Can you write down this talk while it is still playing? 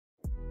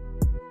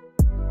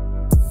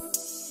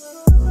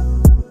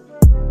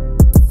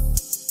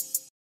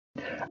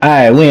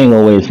Alright, we ain't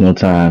gonna waste no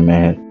time,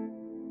 man.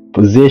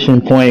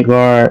 Position, point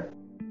guard,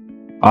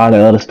 all the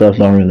other stuff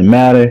don't really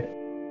matter.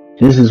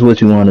 This is what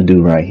you want to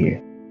do right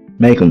here.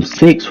 Make them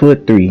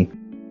 6'3",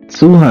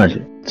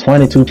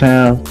 222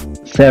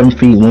 pounds, 7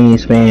 feet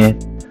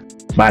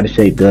wingspan. Body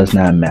shape does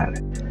not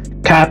matter.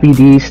 Copy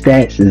these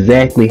stats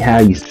exactly how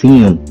you see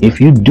them. If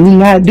you do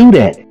not do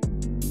that,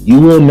 you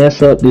will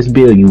mess up this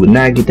build. You will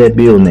not get that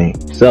build name.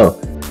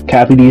 So,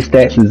 copy these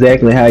stats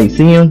exactly how you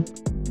see them.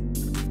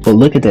 But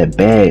look at that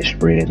badge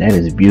spread. That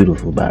is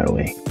beautiful, by the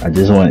way. I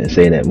just wanted to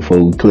say that before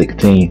we click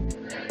continue.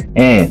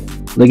 And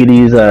look at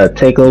these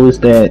takeovers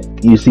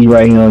that you see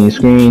right here on your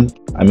screen.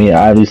 I mean,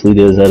 obviously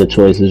there's other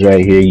choices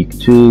right here you can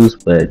choose,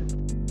 but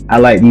I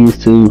like these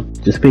two.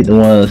 Just pick the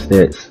ones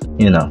that's,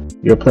 you know,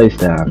 your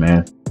playstyle,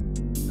 man.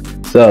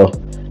 So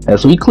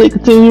as we click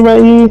continue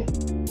right here,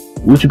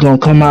 what you're gonna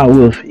come out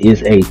with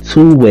is a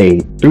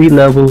 2-way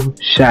 3-level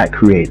shot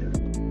creator.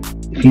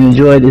 If you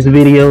enjoyed this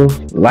video,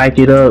 like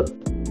it up,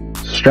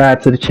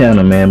 subscribe to the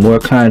channel, man. More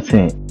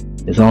content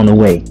is on the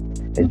way.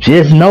 And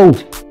just know,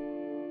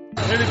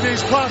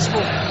 anything's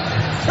possible.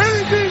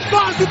 Anything's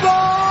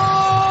possible.